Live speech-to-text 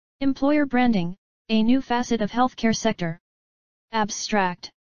Employer branding, a new facet of healthcare sector. Abstract.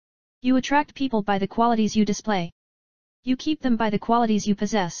 You attract people by the qualities you display. You keep them by the qualities you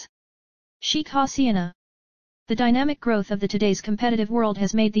possess. Shaik Haseena. The dynamic growth of the today's competitive world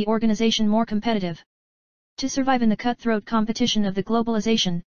has made the organization more competitive. To survive in the cutthroat competition of the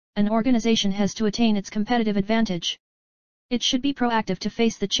globalization, an organization has to attain its competitive advantage. It should be proactive to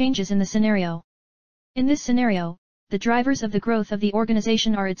face the changes in the scenario. In this scenario, the drivers of the growth of the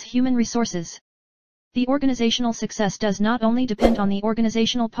organization are its human resources. The organizational success does not only depend on the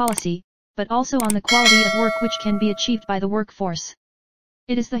organizational policy, but also on the quality of work which can be achieved by the workforce.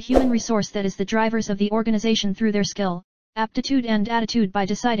 It is the human resource that is the drivers of the organization through their skill, aptitude and attitude by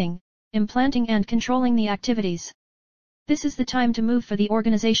deciding, implanting and controlling the activities. This is the time to move for the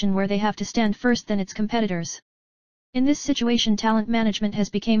organization where they have to stand first than its competitors. In this situation, talent management has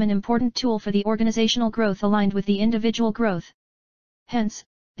become an important tool for the organizational growth aligned with the individual growth. Hence,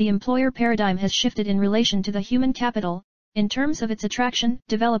 the employer paradigm has shifted in relation to the human capital, in terms of its attraction,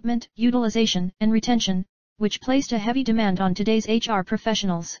 development, utilization, and retention, which placed a heavy demand on today's HR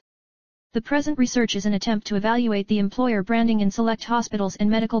professionals. The present research is an attempt to evaluate the employer branding in select hospitals and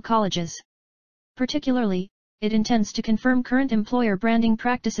medical colleges. Particularly, it intends to confirm current employer branding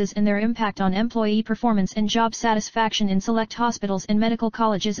practices and their impact on employee performance and job satisfaction in select hospitals and medical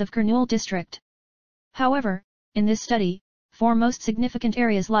colleges of Kurnool district. However, in this study, four most significant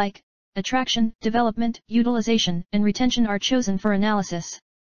areas like attraction, development, utilization, and retention are chosen for analysis.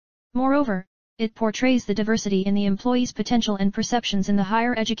 Moreover, it portrays the diversity in the employees' potential and perceptions in the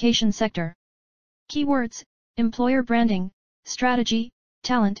higher education sector. Keywords: employer branding, strategy,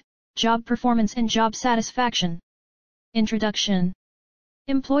 talent, job performance and job satisfaction. Introduction.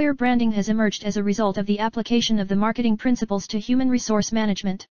 Employer branding has emerged as a result of the application of the marketing principles to human resource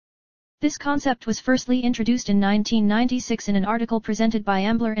management. This concept was firstly introduced in 1996 in an article presented by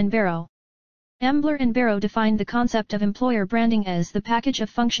Ambler and Barrow. Ambler and Barrow defined the concept of employer branding as the package of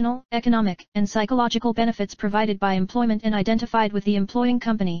functional, economic, and psychological benefits provided by employment and identified with the employing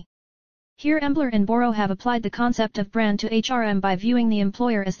company. Here Ambler and Barrow have applied the concept of brand to HRM by viewing the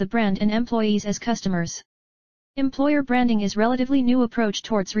employer as the brand and employees as customers. Employer branding is a relatively new approach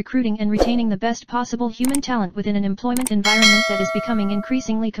towards recruiting and retaining the best possible human talent within an employment environment that is becoming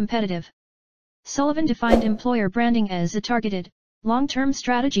increasingly competitive. Sullivan defined employer branding as a targeted, long-term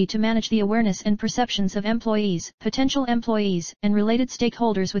strategy to manage the awareness and perceptions of employees, potential employees, and related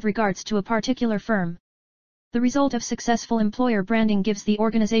stakeholders with regards to a particular firm. The result of successful employer branding gives the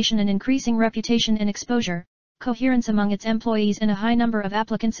organization an increasing reputation and exposure, coherence among its employees and a high number of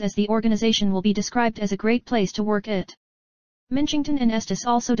applicants, as the organization will be described as a great place to work at. Minchington and Estes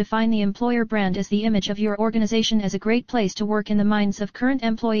also define the employer brand as the image of your organization as a great place to work in the minds of current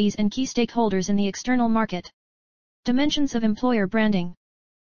employees and key stakeholders in the external market. Dimensions of employer branding.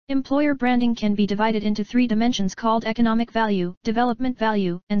 Employer branding can be divided into three dimensions called economic value, development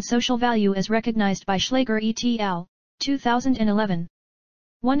value, and social value as recognized by Schlager et al., 2011.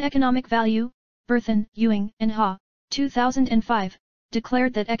 1. Economic value. Berthan, Ewing, and Ha, 2005,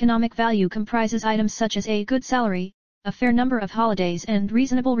 declared that economic value comprises items such as a good salary, a fair number of holidays and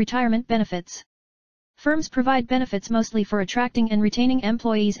reasonable retirement benefits. Firms provide benefits mostly for attracting and retaining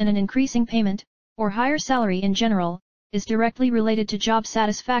employees, and an increasing payment, or higher salary in general, is directly related to job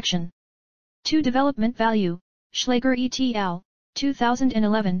satisfaction. 2. Development value. Schlager et al.,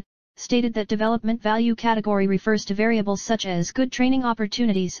 2011, stated that development value category refers to variables such as good training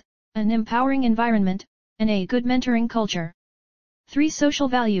opportunities, an empowering environment, and a good mentoring culture. 3. Social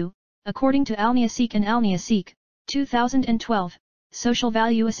value. According to Alniasek and Alniasek, 2012, social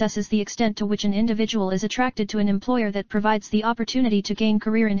value assesses the extent to which an individual is attracted to an employer that provides the opportunity to gain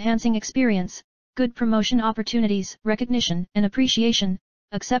career-enhancing experience, good promotion opportunities, recognition and appreciation,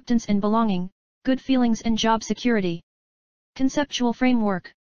 acceptance and belonging, good feelings and job security. Conceptual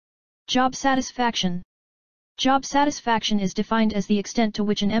framework. Job satisfaction. Job satisfaction is defined as the extent to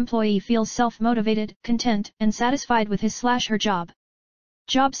which an employee feels self-motivated, content, and satisfied with his/her job.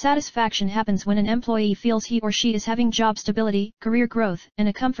 Job satisfaction happens when an employee feels he or she is having job stability, career growth, and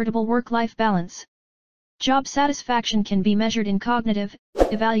a comfortable work-life balance. Job satisfaction can be measured in cognitive,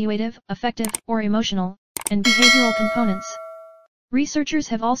 evaluative, affective, or emotional, and behavioral components. Researchers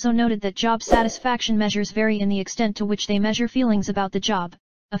have also noted that job satisfaction measures vary in the extent to which they measure feelings about the job,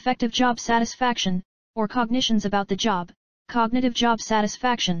 affective job satisfaction, or cognitions about the job, cognitive job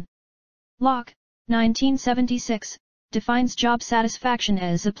satisfaction. Locke, 1976, defines job satisfaction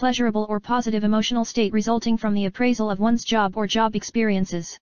as a pleasurable or positive emotional state resulting from the appraisal of one's job or job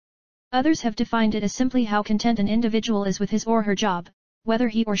experiences. Others have defined it as simply how content an individual is with his or her job, whether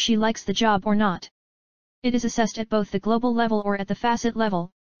he or she likes the job or not. It is assessed at both the global level or at the Facet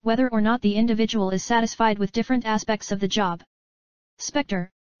level, whether or not the individual is satisfied with different aspects of the job. Spector,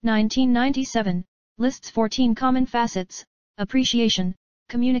 1997, lists 14 common facets: appreciation,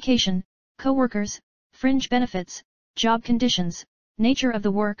 communication, co-workers, fringe benefits, job conditions, nature of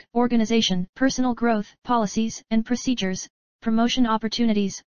the work, organization, personal growth, policies and procedures, promotion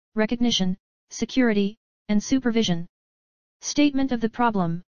opportunities, recognition, security, and supervision. Statement of the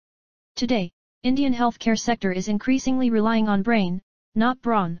problem. Today, Indian healthcare sector is increasingly relying on brain, not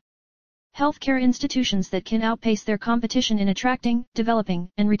brawn. Healthcare institutions that can outpace their competition in attracting, developing,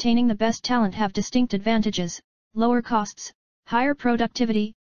 and retaining the best talent have distinct advantages: lower costs, higher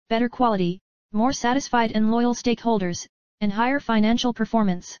productivity, better quality, more satisfied and loyal stakeholders, and higher financial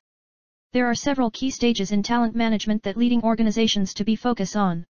performance. There are several key stages in talent management that leading organizations to be focused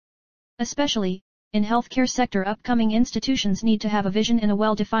on. Especially, in healthcare sector, upcoming institutions need to have a vision and a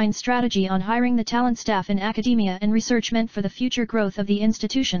well-defined strategy on hiring the talent staff in academia and research meant for the future growth of the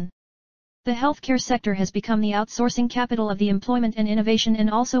institution. The healthcare sector has become the outsourcing capital of the employment and innovation and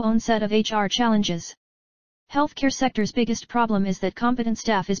also own set of HR challenges. Healthcare sector's biggest problem is that competent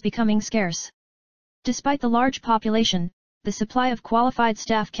staff is becoming scarce. Despite the large population, the supply of qualified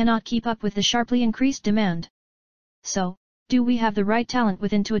staff cannot keep up with the sharply increased demand. So, do we have the right talent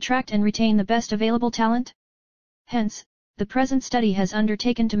within to attract and retain the best available talent? Hence, the present study has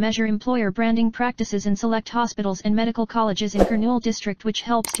undertaken to measure employer branding practices in select hospitals and medical colleges in Kurnool district, which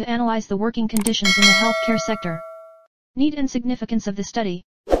helps to analyze the working conditions in the healthcare sector. Need and significance of the study.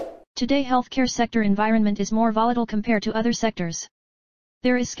 Today, healthcare sector environment is more volatile compared to other sectors.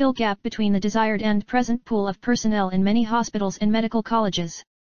 There is skill gap between the desired and present pool of personnel in many hospitals and medical colleges.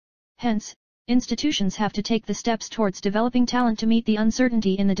 Hence, institutions have to take the steps towards developing talent to meet the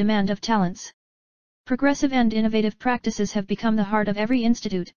uncertainty in the demand of talents. Progressive and innovative practices have become the heart of every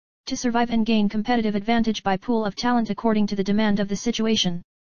institute, to survive and gain competitive advantage by pool of talent according to the demand of the situation.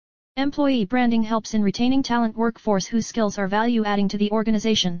 Employee branding helps in retaining talent workforce whose skills are value-adding to the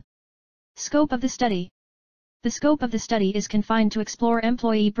organization. Scope of the study. The scope of the study is confined to explore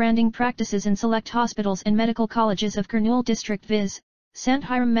employee branding practices in select hospitals and medical colleges of Kurnool district, viz., Sant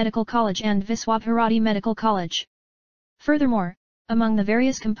Hiram Medical College and Viswabharati Medical College. Furthermore, among the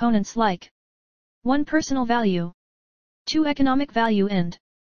various components like 1. Personal value, 2. Economic value, and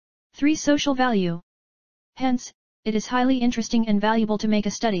 3. Social value. Hence, it is highly interesting and valuable to make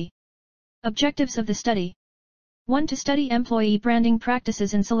a study. Objectives of the study. 1. To study employee branding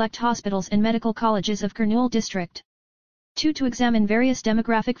practices in select hospitals and medical colleges of Kurnool district. 2. To examine various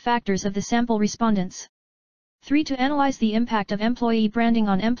demographic factors of the sample respondents. 3. To analyze the impact of employee branding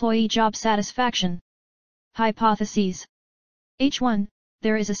on employee job satisfaction. Hypotheses. H1.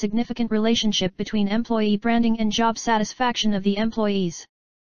 There is a significant relationship between employee branding and job satisfaction of the employees.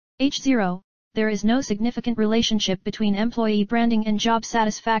 H0. There is no significant relationship between employee branding and job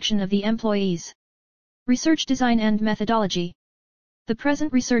satisfaction of the employees. Research design and methodology. The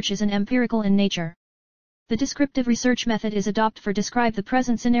present research is an empirical in nature. The descriptive research method is adopted for describe the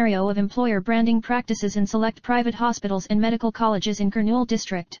present scenario of employer branding practices in select private hospitals and medical colleges in Kurnool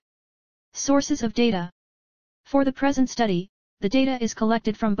district. Sources of data. For the present study, the data is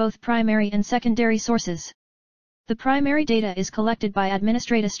collected from both primary and secondary sources. The primary data is collected by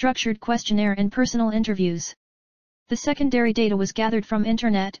administrate a structured questionnaire and personal interviews. The secondary data was gathered from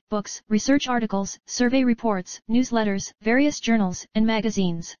internet, books, research articles, survey reports, newsletters, various journals, and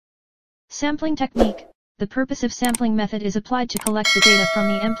magazines. Sampling technique. The purposive sampling method is applied to collect the data from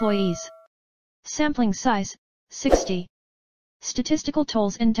the employees. Sampling size, 60. Statistical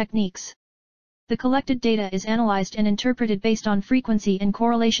tools and techniques. The collected data is analyzed and interpreted based on frequency and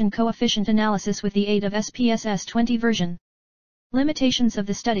correlation coefficient analysis with the aid of SPSS 20 version. Limitations of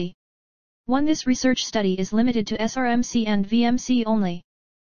the study. 1. This research study is limited to SRMC and VMC only.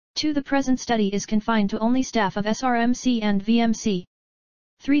 2. The present study is confined to only staff of SRMC and VMC.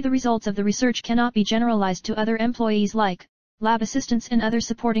 3. The results of the research cannot be generalized to other employees like lab assistants and other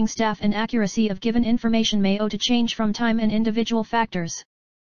supporting staff, and accuracy of given information may owe to change from time and individual factors.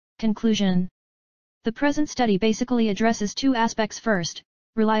 Conclusion. The present study basically addresses two aspects. First,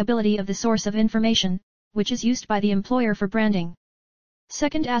 reliability of the source of information, which is used by the employer for branding.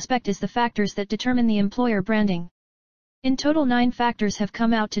 Second aspect is the factors that determine the employer branding. In total, 9 factors have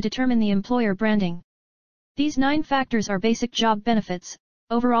come out to determine the employer branding. These 9 factors are basic job benefits,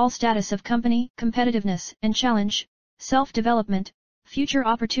 overall status of company, competitiveness and challenge, self-development, future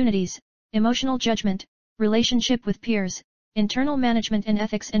opportunities, emotional judgment, relationship with peers, internal management, and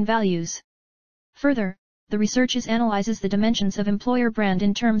ethics and values. Further, the research analyzes the dimensions of employer brand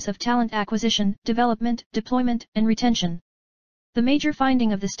in terms of talent acquisition, development, deployment, and retention. The major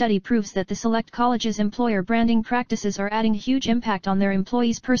finding of the study proves that the select college's employer branding practices are adding huge impact on their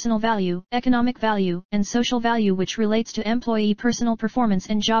employees' personal value, economic value, and social value, which relates to employee personal performance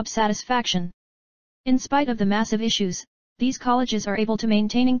and job satisfaction. In spite of the massive issues, these colleges are able to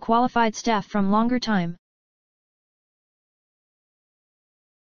maintaining qualified staff from longer time.